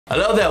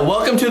Hello there,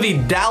 welcome to the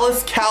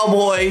Dallas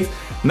Cowboys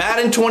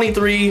Madden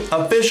 23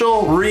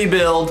 official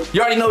rebuild.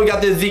 You already know we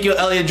got the Ezekiel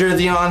Elliott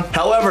jersey on.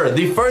 However,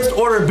 the first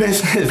order of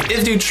business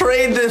is to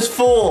trade this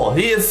fool.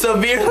 He is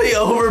severely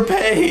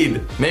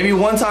overpaid. Maybe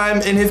one time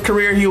in his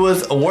career he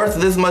was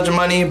worth this much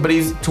money, but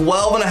he's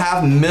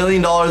 $12.5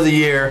 million a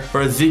year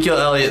for Ezekiel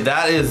Elliott.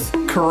 That is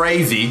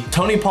crazy.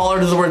 Tony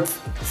Pollard is worth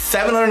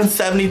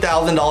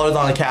 $770,000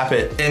 on a cap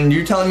hit, and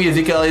you're telling me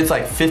Ezekiel Elliott's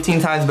like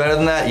 15 times better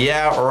than that?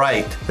 Yeah,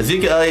 right.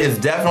 Ezekiel Elliott is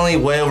definitely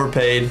way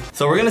overpaid.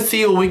 So we're gonna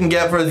see what we can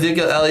get for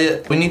Ezekiel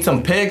Elliott. We need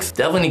some picks,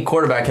 definitely need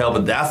quarterback help,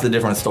 but that's a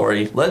different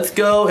story. Let's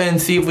go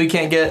and see if we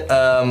can't get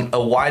a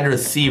wide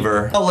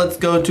receiver. Oh, let's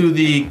go to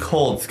the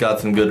Colts, got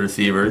some good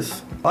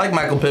receivers. I like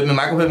Michael Pittman.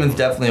 Michael Pittman's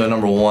definitely a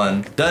number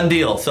one. Done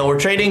deal. So we're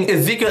trading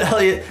Ezekiel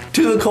Elliott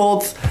to the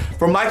Colts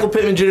for Michael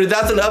Pittman Jr.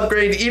 That's an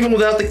upgrade even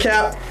without the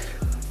cap.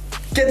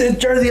 Get this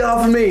jersey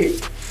off of me.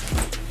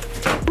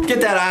 Get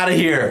that out of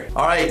here.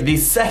 All right, the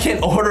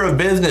second order of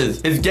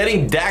business is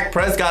getting Dak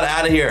Prescott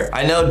out of here.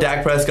 I know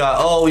Dak Prescott,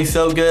 oh, he's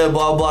so good,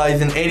 blah, blah.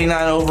 He's an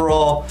 89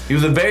 overall. He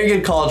was a very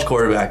good college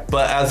quarterback,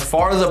 but as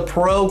far as a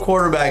pro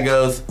quarterback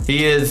goes,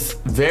 he is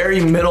very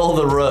middle of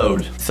the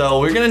road. So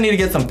we're gonna need to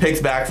get some picks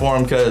back for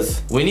him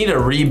because we need to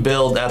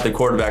rebuild at the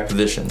quarterback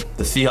position.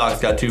 The Seahawks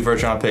got 2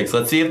 first-round picks.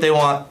 Let's see if they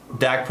want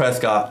Dak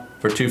Prescott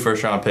for 2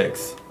 first-round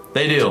picks.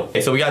 They do.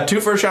 Okay, so we got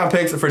 2 first-round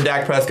picks for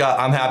Dak Prescott.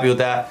 I'm happy with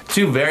that.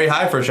 2 very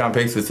high first-round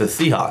picks with the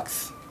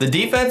Seahawks. The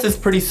defense is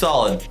pretty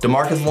solid.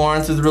 DeMarcus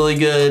Lawrence is really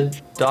good.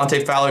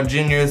 Dante Fowler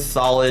Jr. is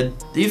solid.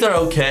 These are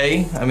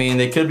okay. I mean,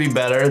 they could be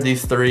better,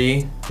 these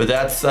 3, but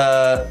that's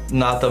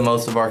not the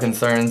most of our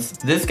concerns.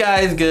 This guy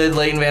is good,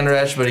 Leighton Vander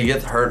Esch, but he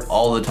gets hurt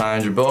all the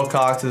time. Jabril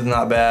Cox is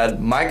not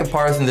bad. Micah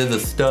Parsons is a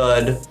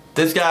stud.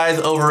 This guy's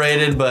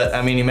overrated, but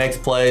I mean, he makes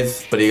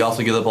plays, but he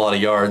also gives up a lot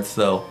of yards,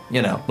 so,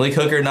 you know. Malik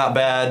Hooker, not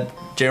bad.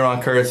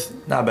 Jaron Curse,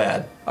 not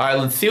bad. All right,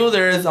 let's see what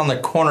there is on the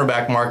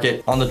cornerback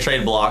market on the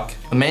trade block.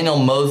 Emmanuel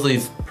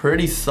Mosley's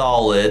pretty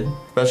solid,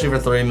 especially for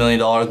 $3 million,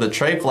 but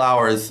Trey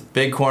Flowers,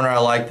 big corner, I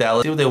like that.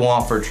 Let's see what they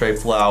want for Trey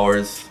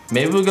Flowers.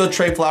 Maybe we'll go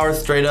Trey Flowers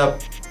straight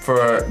up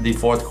for the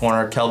 4th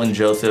corner, Kelvin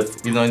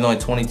Joseph, even though he's only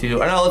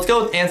 22. Or no, let's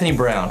go with Anthony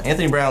Brown.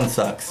 Anthony Brown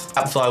sucks.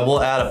 So I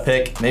will add a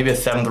pick, maybe a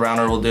 7th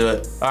rounder will do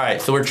it. All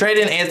right, so we're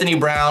trading Anthony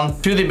Brown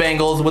to the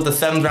Bengals with the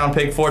 7th round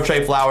pick for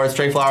Trey Flowers.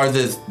 Trey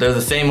Flowers they're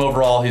the same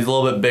overall. He's a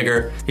little bit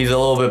bigger. He's a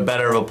little bit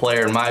better of a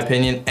player in my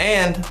opinion.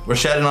 And we're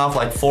shedding off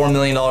like $4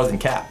 million in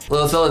cap.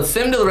 So let's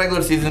sim to the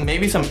regular season.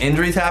 Maybe some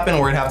injuries happen.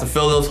 We're gonna have to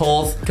fill those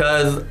holes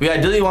because we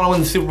ideally wanna win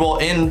the Super Bowl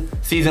in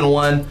season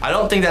 1. I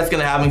don't think that's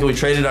gonna happen because we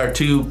traded our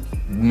 2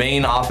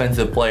 main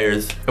offensive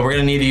players, and we're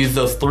gonna need to use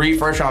those 3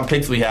 first-round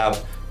picks we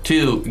have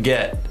to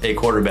get a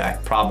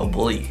quarterback,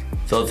 probably.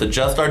 So let's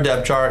adjust our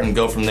depth chart and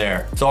go from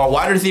there. So our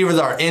wide receivers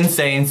are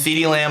insane.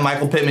 CeeDee Lamb,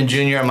 Michael Pittman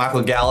Jr., and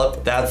Michael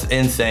Gallup, that's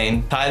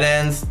insane. Tight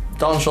ends,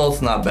 Dalton Schultz,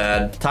 not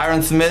bad.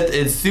 Tyron Smith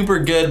is super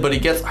good, but he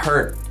gets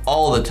hurt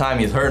all the time.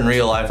 He's hurt in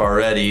real life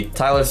already.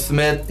 Tyler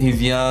Smith,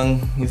 he's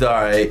young, he's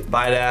all right.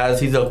 Vidaz,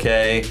 he's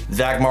okay.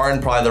 Zach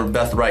Martin, probably the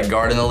best right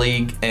guard in the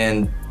league,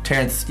 and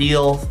Terrence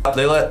Steele.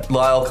 They let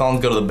Lyle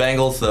Collins go to the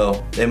Bengals,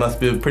 so they must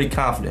be pretty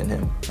confident in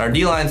him. Our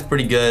D-line's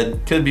pretty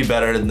good. Could be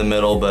better in the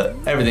middle, but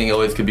everything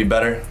always could be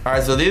better. All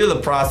right, so these are the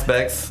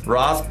prospects.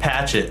 Ross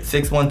Patchett,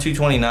 6'1",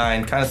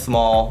 229, kind of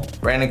small.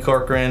 Brandon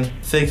Corcoran,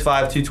 6'5",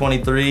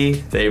 223.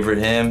 Favorite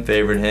him,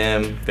 favorite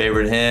him,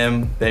 favorite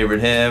him,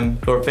 favorite him.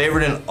 So we're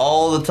favoriting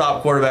all the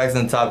top quarterbacks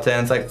in the top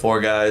 10. It's like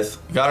 4 guys.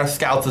 Got our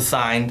scouts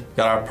assigned.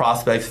 Got our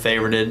prospects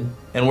favorited.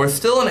 And we're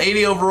still an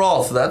 80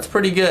 overall, so that's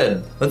pretty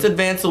good. Let's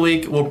advance a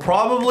week. We'll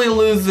probably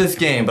lose this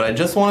game, but I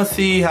just want to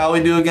see how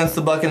we do against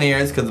the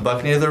Buccaneers, because the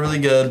Buccaneers are really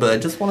good, but I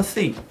just want to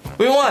see.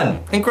 We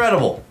won.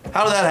 Incredible.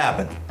 How did that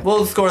happen?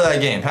 We'll score that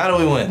game. How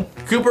do we win?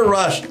 Cooper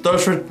Rush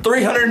throws for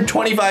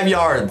 325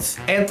 yards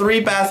and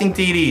 3 passing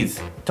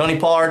TDs. Tony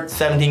Pollard,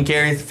 17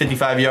 carries,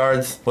 55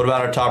 yards. What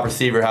about our top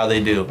receiver? How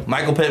they do?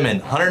 Michael Pittman,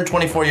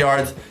 124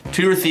 yards,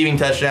 2 receiving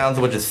touchdowns,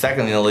 which is 2nd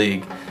in the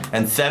league,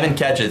 and 7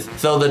 catches.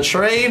 So the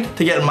trade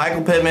to get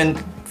Michael Pittman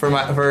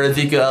for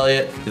Ezekiel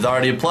Elliott is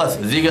already a plus.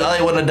 Ezekiel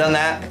Elliott wouldn't have done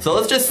that. So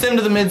let's just sim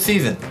to the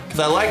midseason, because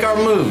I like our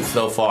moves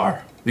so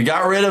far. We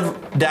got rid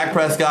of Dak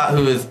Prescott,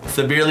 who is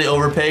severely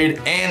overpaid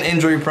and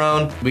injury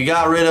prone. We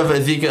got rid of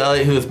Ezekiel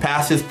Elliott, who is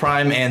past his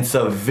prime and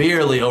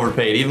severely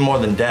overpaid, even more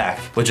than Dak,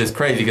 which is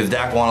crazy because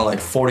Dak wanted like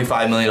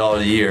 $45 million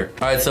a year.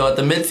 All right, so at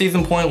the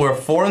midseason point, we're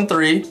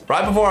 4-3,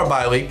 right before our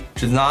bye week,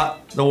 which is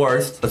not the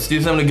worst. Let's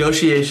do some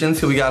negotiations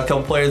because we got a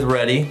couple players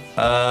ready.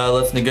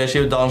 Let's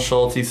negotiate with Dalton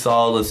Schultz. He's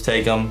solid. Let's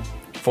take him.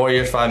 4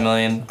 years, $5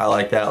 million. I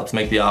like that. Let's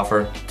make the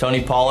offer.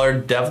 Tony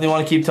Pollard. Definitely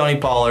want to keep Tony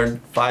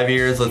Pollard. 5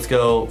 years. Let's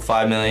go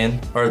 $5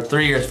 million. Or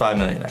 3 years, $5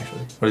 million,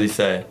 actually. What did he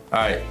say? All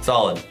right,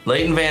 solid.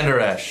 Leighton Vander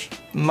Esch.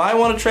 might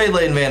want to trade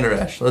Leighton Vander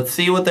Esch. Let's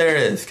see what there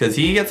is, because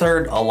he gets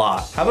hurt a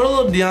lot. How about a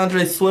little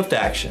DeAndre Swift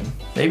action?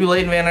 Maybe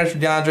Leighton Vander Esch or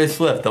DeAndre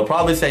Swift. They'll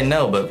probably say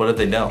no, but what if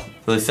they don't?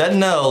 So they said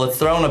no. Let's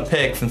throw in a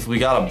pick since we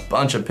got a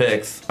bunch of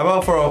picks. How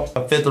about for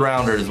a 5th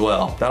rounder as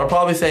well? That'll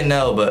probably say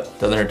no, but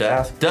doesn't hurt to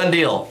ask. Done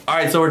deal. All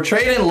right, so we're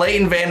trading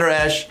Leighton Vander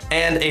Esch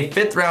and a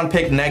 5th round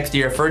pick next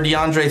year for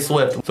DeAndre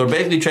Swift. So we're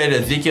basically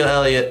traded Ezekiel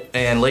Elliott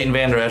and Leighton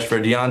Vander Esch for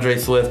DeAndre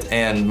Swift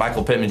and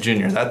Michael Pittman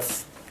Jr.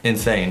 That's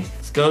insane.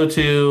 Go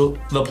to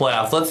the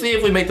playoffs. Let's see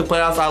if we make the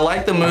playoffs. I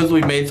like the moves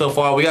we've made so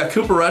far. We got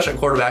Cooper Rush at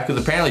quarterback, who's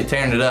apparently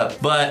tearing it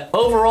up. But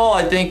overall,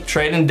 I think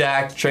trading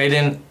Dak,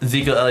 trading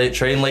Ezekiel Elliott,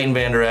 trading Leighton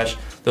Vander Esch,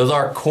 those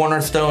are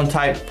cornerstone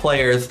type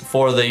players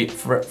for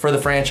the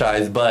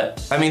franchise.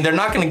 But I mean, they're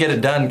not going to get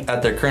it done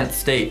at their current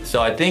state.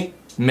 So I think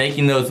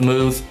making those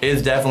moves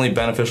is definitely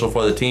beneficial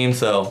for the team,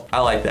 so I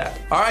like that.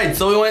 All right,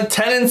 so we went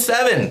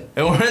 10-7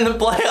 and we're in the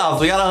playoffs.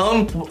 We got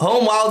a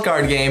home wild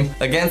card game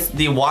against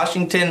the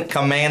Washington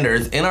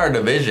Commanders in our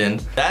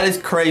division. That is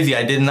crazy.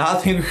 I did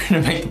not think we were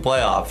gonna make the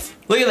playoffs.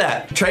 Look at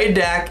that. Trade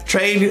Dak,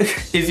 trade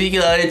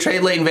Ezekiel Elliott,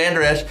 trade Leighton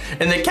Vander Esch,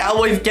 and the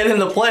Cowboys get in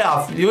the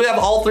playoffs. You have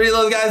all 3 of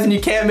those guys and you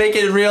can't make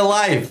it in real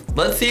life.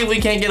 Let's see if we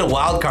can't get a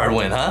wild card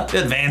win, huh?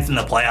 Advance in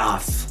the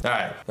playoffs. All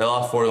right, they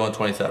lost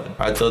 41-27. All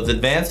right, so it's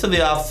advanced to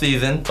the off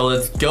season. So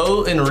let's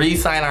go and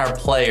re-sign our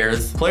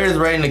players. Players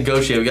ready to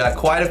negotiate. We got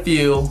quite a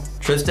few.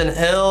 Tristan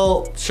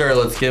Hill, sure,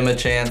 let's give him a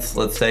chance.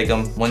 Let's take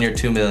him. 1 year,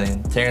 $2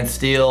 million. Terrence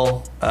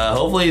Steele,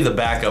 hopefully he's a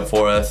backup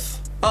for us.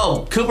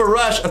 Oh, Cooper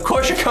Rush, of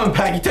course you're coming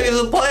back. You took us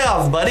to the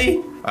playoffs, buddy.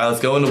 All right, let's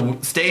go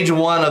into stage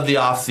 1 of the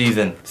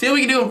offseason. See what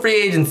we can do in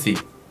free agency.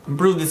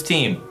 Improve this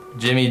team.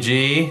 Jimmy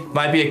G,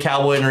 might be a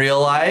Cowboy in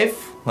real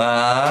life.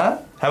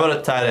 How about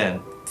a tight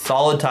end?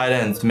 Solid tight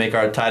ends to make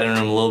our tight end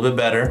room a little bit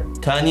better.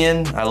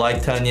 Tunyon, I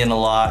like Tunyon a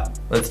lot.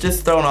 Let's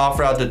just throw an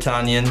offer out to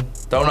Tunyon.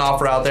 Throw an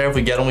offer out there. If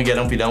we get him, we get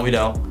him. If we don't, we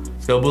don't.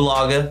 Let's go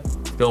Bulaga.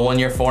 Let's go 1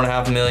 year,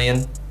 $4.5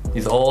 million.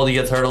 He's old, he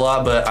gets hurt a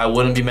lot, but I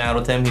wouldn't be mad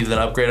with him. He's an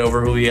upgrade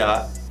over who we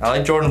got. I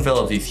like Jordan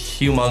Phillips. He's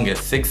humongous,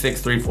 6'6",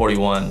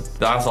 341.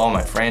 That's all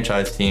my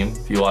franchise team.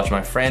 If you watch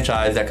my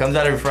franchise, that comes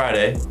out every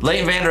Friday.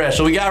 Leighton Vander Esch.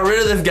 So we got rid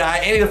of this guy,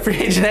 and he's a free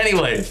agent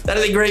anyways. That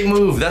is a great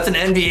move. That's an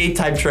NBA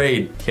type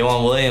trade.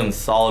 K'Waun Williams,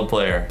 solid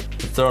player.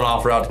 Let's throw an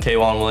offer out to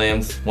K'Waun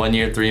Williams. 1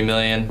 year, $3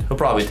 million. He'll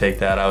probably take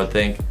that, I would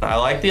think. I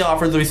like the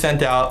offers we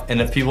sent out, and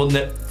if people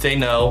say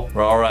no,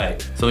 we're all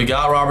right. So we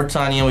got Robert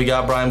Tonyan, we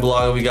got Brian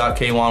Bulaga, we got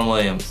K'Waun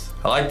Williams.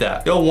 I like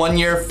that. Go 1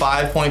 year,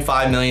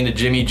 $5.5 million to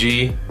Jimmy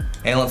G.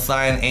 And let's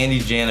sign Andy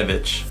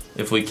Janovich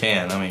if we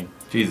can. I mean,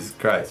 Jesus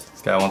Christ.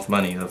 This guy wants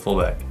money, the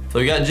fullback. So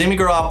we got Jimmy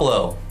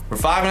Garoppolo for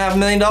 $5.5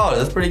 million.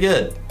 That's pretty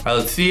good. All right,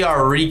 let's see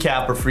our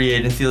recap of free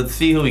agency. Let's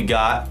see who we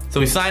got. So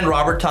we signed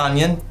Robert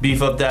Tonyan,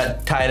 beef up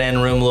that tight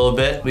end room a little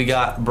bit. We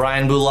got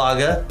Brian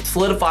Bulaga,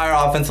 solidify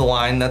our offensive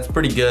line. That's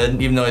pretty good,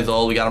 even though he's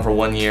old. We got him for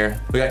 1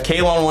 year. We got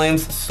K'Waun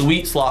Williams,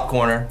 sweet slot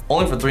corner,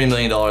 only for $3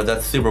 million.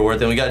 That's super worth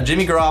it. And we got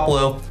Jimmy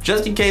Garoppolo,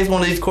 just in case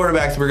one of these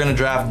quarterbacks we're gonna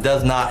draft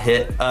does not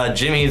hit.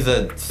 Jimmy's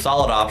a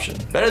solid option,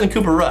 better than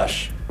Cooper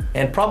Rush,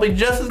 and probably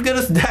just as good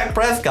as Dak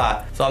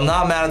Prescott. So I'm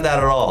not mad at that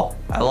at all.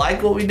 I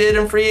like what we did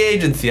in free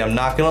agency, I'm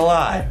not gonna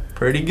lie.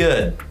 Pretty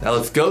good. Now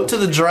let's go to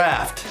the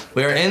draft.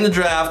 We are in the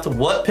draft.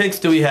 What picks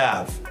do we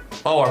have?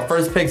 Oh, our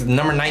first pick is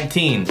number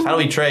 19. How do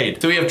we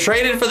trade? So we have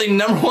traded for the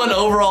 #1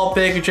 overall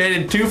pick. We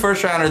traded 2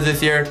 first rounders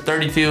this year,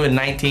 32 and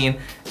 19,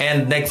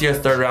 and next year's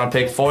 3rd round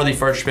pick for the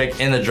first pick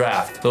in the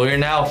draft. So we are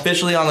now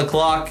officially on the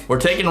clock.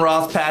 We're taking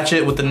Ross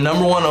Patchett with the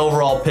 #1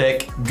 overall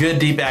pick. Good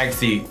deep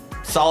accuracy.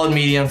 Solid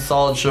medium,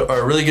 solid short,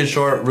 or really good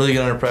short, really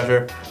good under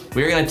pressure.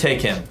 We're gonna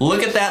take him.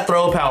 Look at that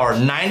throw power,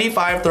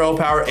 95 throw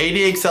power,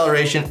 80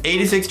 acceleration,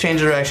 86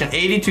 change of direction,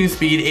 82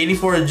 speed,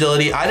 84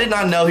 agility. I did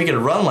not know he could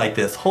run like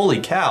this.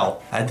 Holy cow.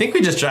 I think we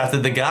just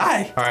drafted the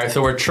guy. All right,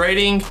 so we're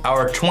trading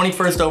our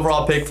 21st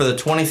overall pick for the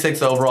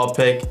 26th overall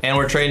pick, and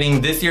we're trading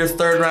this year's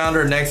 3rd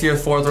rounder, next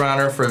year's 4th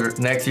rounder for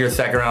next year's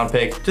 2nd round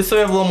pick, just so we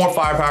have a little more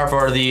firepower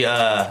for the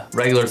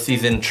regular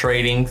season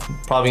trading.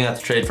 Probably gonna have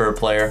to trade for a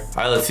player.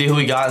 All right, let's see who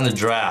we got in the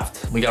draft.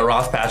 We got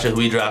Ross Patchett, who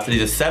we drafted.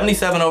 He's a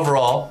 77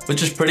 overall,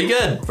 which is pretty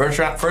good.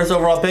 First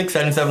overall pick,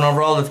 77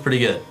 overall, that's pretty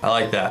good. I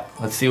like that.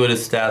 Let's see what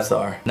his stats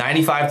are.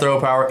 95 throw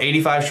power,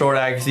 85 short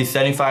accuracy,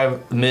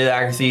 75 mid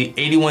accuracy,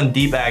 81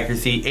 deep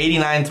accuracy,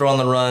 89 throw on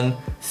the run,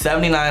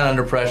 79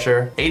 under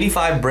pressure,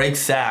 85 break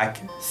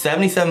sack,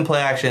 77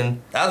 play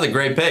action. That was a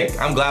great pick.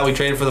 I'm glad we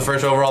traded for the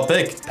first overall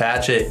pick.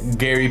 Patchett,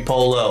 Gary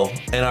Polo,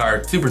 and our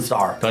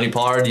superstar. Tony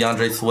Pollard,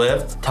 DeAndre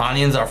Swift.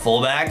 Tanyan's our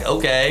fullback.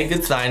 Okay,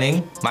 good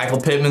signing. Michael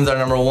Pittman's our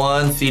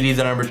 #1. CD's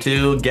our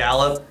 #2.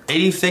 Gallup,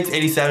 86,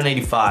 87,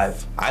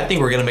 85. I think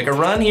we're gonna make a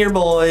run here,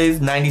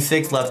 boys.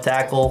 96 left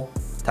tackle.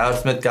 Tyler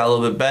Smith got a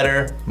little bit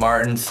better.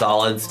 Martin,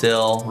 solid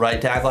still. Right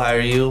tackle, how are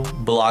you?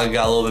 Bulaga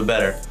got a little bit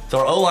better. So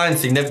our O-line's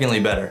significantly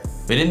better.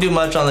 We didn't do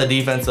much on the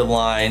defensive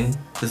line.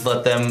 Just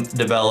let them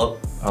develop.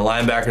 Our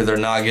linebackers are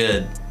not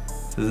good.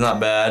 This is not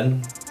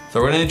bad.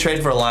 So we're gonna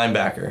trade for a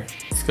linebacker.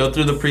 Let's go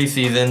through the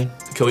preseason.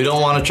 Because we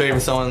don't want to trade for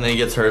someone and then he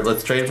gets hurt.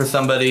 Let's trade for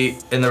somebody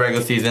in the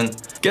regular season.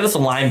 Get us a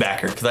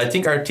linebacker, because I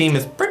think our team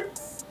is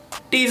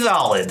pretty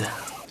solid.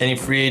 Any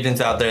free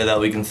agents out there that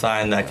we can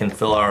sign that can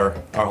fill our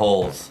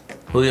holes?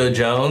 Julio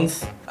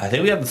Jones. I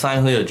think we have to sign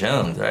Julio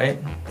Jones, right?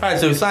 All right,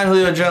 so we signed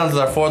Julio Jones as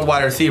our 4th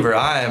wide receiver.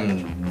 I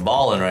am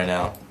balling right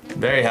now.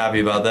 Very happy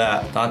about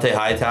that. Dante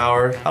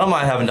Hightower. I don't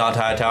mind having Dante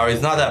Hightower.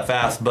 He's not that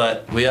fast,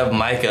 but we have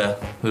Micah,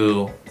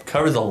 who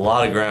covers a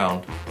lot of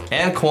ground.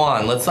 And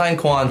Quan. Let's sign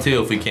Quan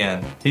too if we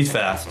can. He's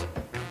fast.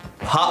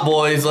 Hot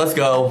boys, let's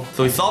go.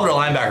 So we solved our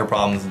linebacker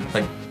problems,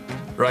 like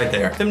right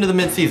there. Them to the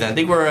midseason. I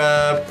think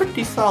we're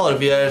pretty solid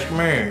if you ask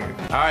me.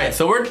 All right,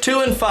 so we're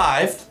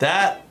 2-5.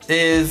 That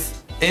is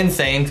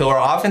insane. So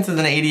our offense is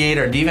an 88,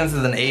 our defense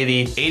is an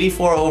 80,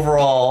 84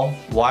 overall.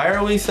 Why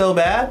are we so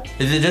bad?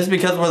 Is it just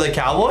because we're the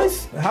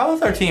Cowboys? How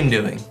is our team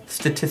doing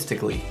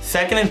statistically?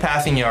 2nd in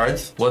passing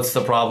yards. What's the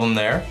problem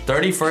there?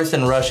 31st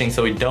in rushing,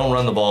 so we don't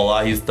run the ball a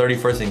lot. He's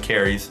 31st in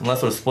carries,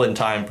 unless we're splitting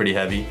time pretty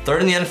heavy. 3rd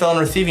in the NFL in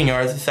receiving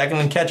yards,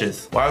 2nd in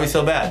catches. Why are we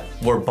so bad?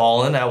 We're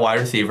balling at wide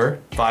receiver.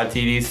 5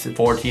 TDs,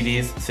 4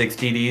 TDs, 6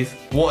 TDs.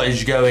 What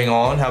is going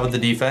on? How about the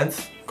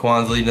defense?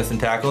 Quan's leading us in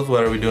tackles.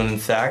 What are we doing in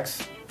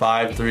sacks?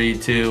 5, 3,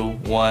 2,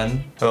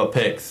 1. How about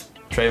picks?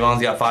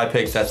 Trayvon's got 5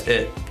 picks, that's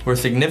it. We're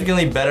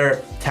significantly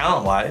better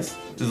talent-wise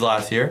this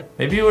last year.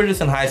 Maybe we're just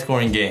in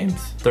high-scoring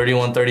games.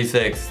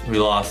 31-36, we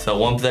lost. So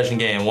 1 possession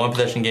game, 1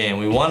 possession game.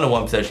 We won a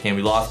 1 possession game,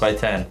 we lost by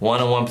 10.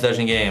 Won a 1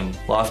 possession game,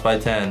 lost by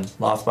 10,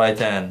 lost by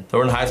 10. So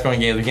we're in high-scoring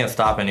games, we can't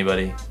stop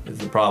anybody. It's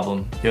the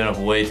problem. Giving up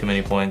way too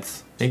many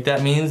points. I think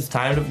that means it's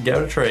time to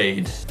get a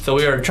trade. So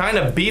we are trying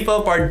to beef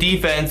up our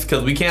defense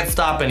because we can't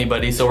stop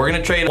anybody. So we're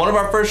gonna trade one of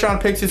our 1st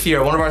round picks this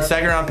year, one of our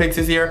 2nd round picks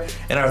this year,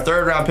 and our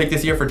 3rd round pick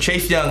this year for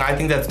Chase Young. I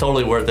think that's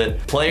totally worth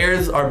it.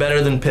 Players are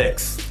better than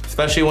picks,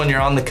 especially when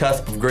you're on the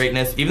cusp of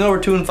greatness. Even though we're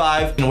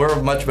 2-5, and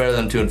we're much better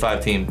than a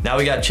 2-5 team. Now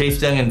we got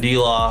Chase Young and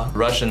D-Law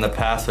rushing the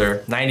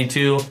passer.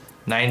 92.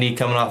 90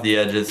 coming off the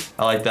edges.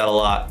 I like that a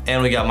lot.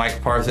 And we got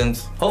Mike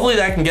Parsons. Hopefully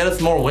that can get us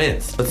more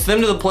wins. Let's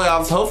send to the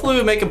playoffs. Hopefully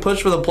we make a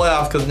push for the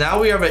playoffs because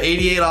now we have an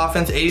 88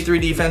 offense, 83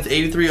 defense,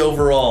 83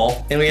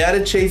 overall. And we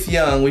added Chase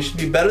Young. We should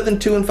be better than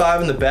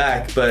 2-5 in the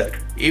back, but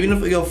even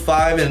if we go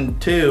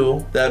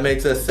 5-2, that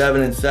makes us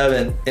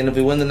 7-7. And if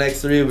we win the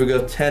next 3, we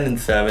go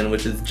 10-7,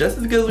 which is just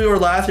as good as we were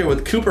last year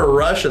with Cooper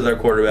Rush as our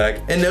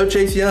quarterback and no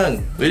Chase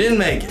Young. We didn't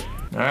make it.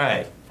 All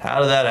right, how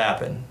did that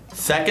happen?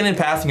 2nd in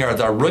passing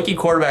yards. Our rookie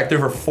quarterback threw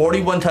for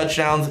 41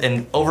 touchdowns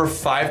and over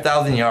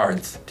 5,000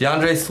 yards.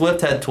 DeAndre Swift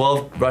had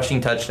 12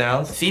 rushing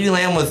touchdowns. CeeDee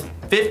Lamb was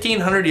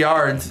 1,500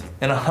 yards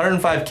and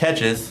 105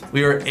 catches.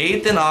 We were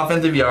 8th in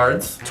offensive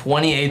yards,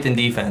 28th in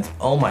defense.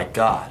 Oh my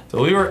God.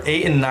 So we were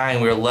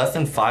 8-9. We were less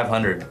than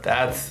 500.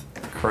 That's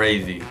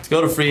crazy. Let's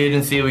go to free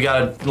agency. We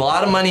got a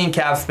lot of money in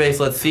cap space.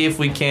 Let's see if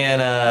we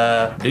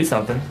can do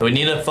something. We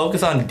need to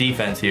focus on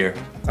defense here.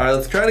 All right,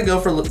 let's try to go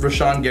for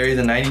Rashawn Gary,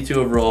 the 92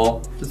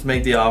 overall. Just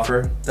make the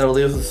offer. That'll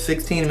leave us with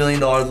 $16 million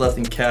left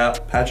in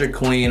cap. Patrick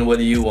Queen, what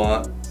do you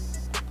want?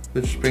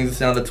 Which brings us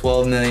down to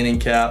 $12 million in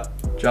cap.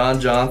 John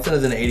Johnson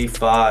is an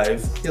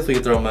 85. Guess we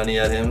could throw money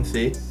at him,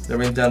 see? That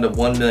brings down to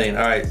 $1 million.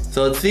 All right,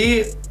 so let's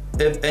see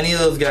if any of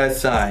those guys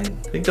sign.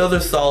 I think those are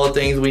solid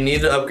things. We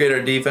need to upgrade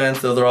our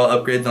defense. Those are all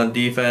upgrades on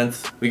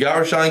defense. We got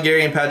Rashawn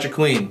Gary and Patrick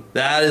Queen.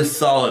 That is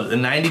solid. A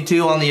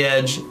 92 on the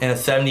edge and a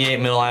 78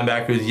 middle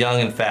linebacker who's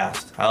young and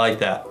fast. I like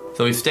that.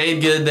 So we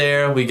stayed good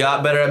there. We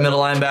got better at middle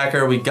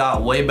linebacker. We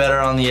got way better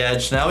on the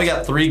edge. Now we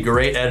got 3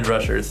 great edge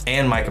rushers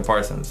and Micah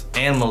Parsons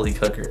and Malik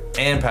Hooker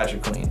and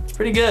Patrick Queen. It's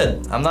pretty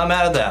good. I'm not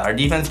mad at that. Our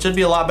defense should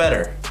be a lot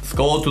better. Let's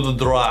go to the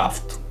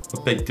draft.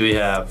 What pick do we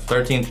have?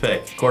 13th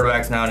pick.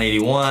 Quarterback's now an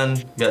 81.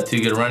 We got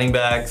 2 good running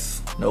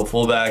backs. No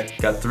fullback.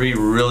 Got 3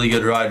 really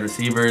good wide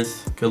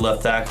receivers. Good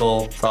left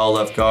tackle.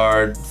 Solid left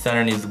guard.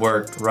 Center needs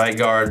work. Right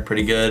guard,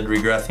 pretty good.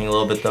 Regressing a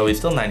little bit though. He's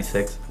still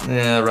 96.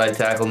 Yeah, right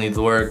tackle needs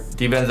work.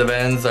 Defensive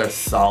ends are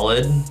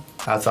solid.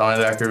 Outside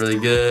linebacker really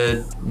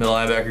good. Middle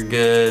linebacker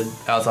good.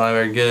 Outside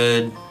linebacker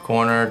good.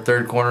 Corner,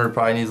 3rd corner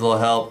probably needs a little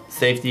help.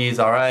 Safety's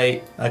all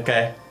right.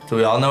 Okay. So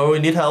we all know where we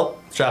need help.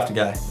 Let's draft a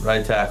guy.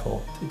 Right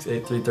tackle. 6'8",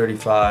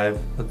 335.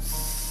 Let's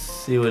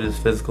see what his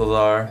physicals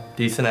are.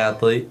 Decent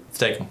athlete. Let's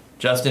take him.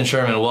 Justin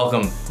Sherman,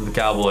 welcome to the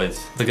Cowboys.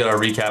 Look at our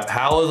recap.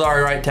 How was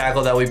our right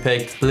tackle that we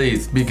picked?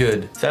 Please, be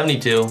good.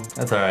 72,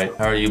 that's all right.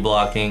 How are you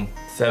blocking?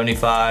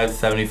 75,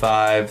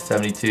 75,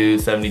 72,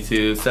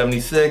 72,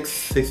 76,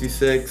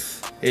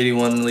 66,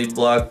 81 lead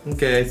block.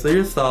 Okay, so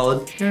you're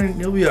solid.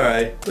 You'll be all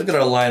right. Look at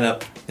our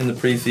lineup in the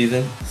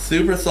preseason.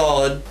 Super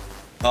solid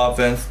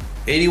offense.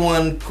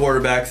 81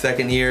 quarterback,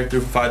 2nd year,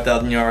 threw for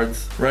 5,000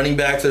 yards. Running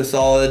backs are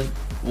solid.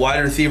 Wide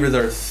receivers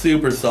are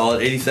super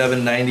solid,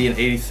 87, 90, and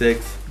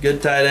 86.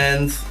 Good tight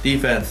ends.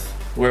 Defense,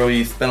 where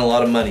we spent a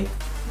lot of money.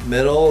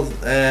 Middle,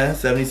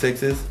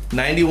 76s.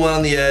 91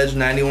 on the edge,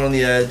 91 on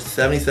the edge,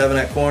 77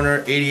 at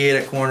corner, 88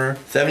 at corner,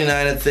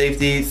 79 at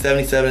safety,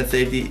 77 at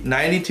safety,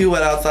 92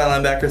 at outside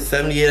linebacker,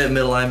 78 at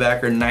middle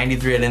linebacker,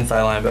 93 at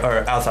inside linebacker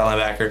or outside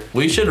linebacker.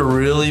 We should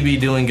really be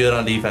doing good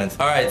on defense.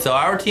 All right, so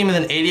our team is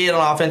an 88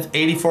 on offense,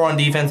 84 on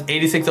defense,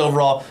 86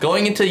 overall.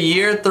 Going into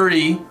year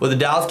 3 with the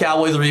Dallas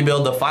Cowboys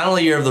rebuild, the final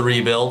year of the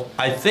rebuild,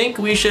 I think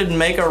we should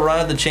make a run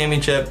at the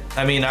championship.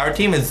 I mean, our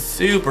team is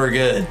super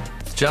good.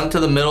 Jump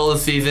to the middle of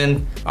the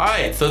season. All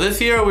right, so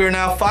this year we are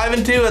now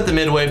 5-2 at the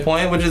midway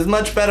point, which is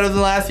much better than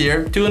last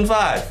year,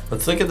 2-5.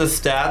 Let's look at the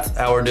stats,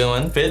 how we're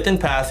doing. 5th in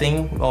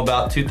passing,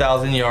 about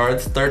 2,000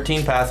 yards,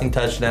 13 passing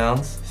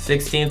touchdowns,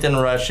 16th in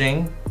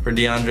rushing for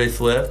DeAndre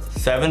Swift,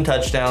 7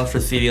 touchdowns for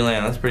CeeDee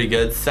Lamb. That's pretty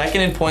good. 2nd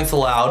in points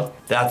allowed.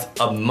 That's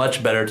a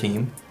much better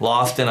team.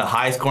 Lost in a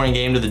high-scoring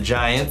game to the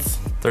Giants,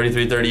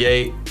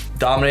 33-38.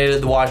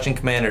 Dominated the Washington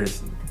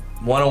Commanders.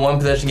 Won a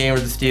one-possession game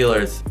with the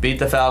Steelers. Beat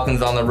the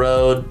Falcons on the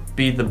road.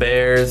 Beat the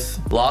Bears.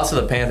 Lost to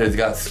the Panthers.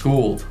 Got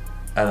schooled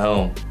at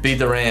home. Beat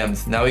the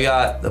Rams. Now we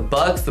got the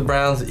Bucks, the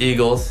Browns, the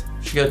Eagles.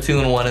 Should go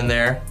 2-1 in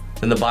there.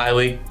 Then the bye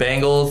week.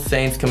 Bengals,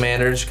 Saints,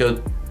 Commanders. Should go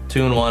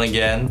 2-1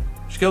 again.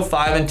 Should go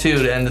 5-2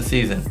 to end the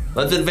season.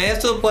 Let's advance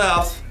to the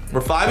playoffs.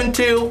 We're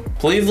 5-2.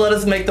 Please let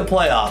us make the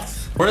playoffs.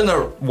 We're in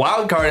the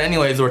wild card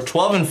anyways. We're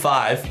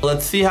 12-5.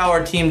 Let's see how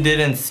our team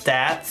did in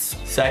stats.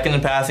 2nd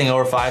in passing,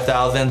 over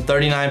 5,000.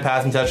 39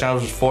 passing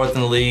touchdowns, which is 4th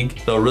in the league.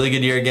 So a really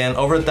good year again.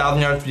 Over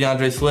 1,000 yards for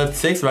DeAndre Swift.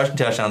 6 rushing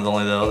touchdowns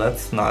only though.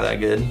 That's not that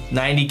good.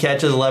 90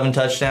 catches, 11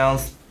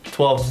 touchdowns,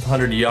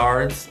 1,200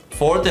 yards.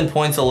 4th in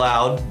points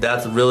allowed.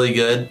 That's really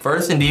good.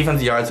 1st in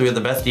defensive yards, so we have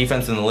the best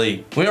defense in the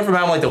league. We went from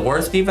having like the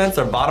worst defense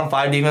or bottom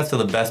 5 defense to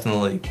the best in the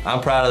league.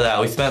 I'm proud of that.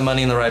 We spent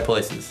money in the right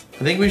places.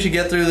 I think we should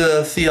get through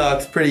the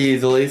Seahawks pretty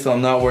easily, so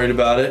I'm not worried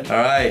about it. All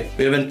right,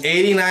 we have an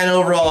 89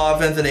 overall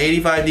offense, an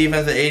 85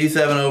 defense, an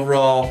 87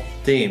 overall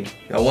team.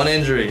 Got 1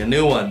 injury, a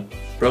new one.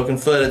 Broken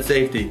foot at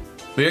safety.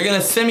 We are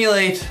gonna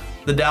simulate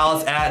the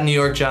Dallas at New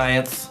York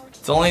Giants.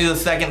 It's only the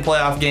 2nd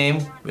playoff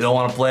game. We don't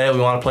want to play it. We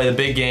want to play the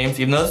big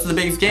games. Even though this is the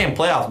biggest game,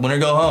 playoffs, win or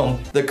go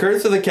home. The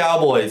curse of the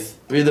Cowboys.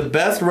 We're the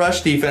best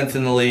rush defense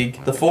in the league.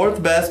 The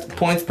 4th best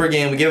points per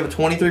game. We give up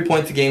 23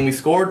 points a game. We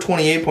scored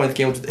 28 points a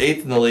game, which is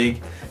 8th in the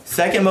league.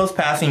 2nd most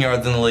passing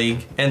yards in the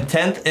league. And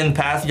 10th in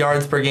pass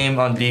yards per game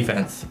on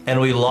defense. And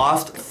we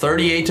lost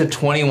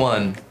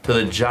 38-21 to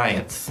the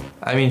Giants.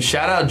 I mean,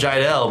 shout out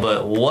Jidel,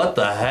 but what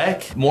the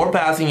heck? More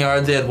passing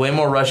yards. They had way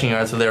more rushing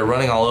yards, so they were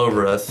running all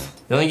over us.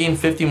 They only gained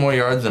 50 more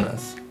yards than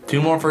us.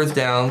 2 more first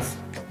downs.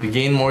 We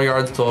gained more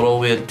yards total.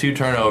 We had 2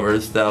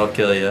 turnovers. That'll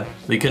kill you.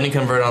 We couldn't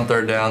convert on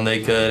 3rd down.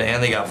 They could,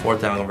 and they got 4th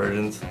down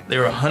conversions. They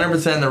were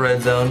 100% in the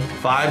red zone.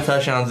 5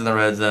 touchdowns in the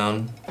red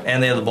zone.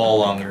 And they had the ball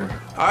longer.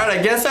 All right,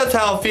 I guess that's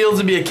how it feels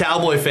to be a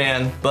Cowboy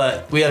fan.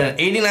 But we had an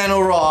 89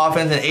 overall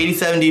offense, an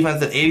 87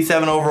 defense, an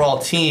 87 overall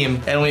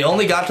team. And we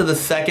only got to the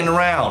 2nd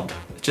round.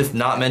 It's just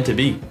not meant to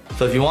be.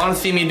 So if you want to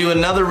see me do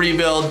another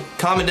rebuild,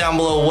 comment down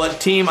below what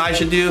team I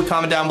should do.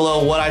 Comment down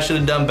below what I should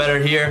have done better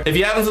here. If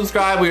you haven't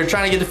subscribed, we are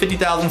trying to get to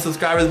 50,000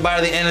 subscribers by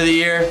the end of the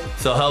year.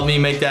 So help me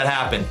make that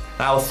happen.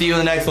 I will see you in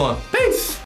the next one. Peace.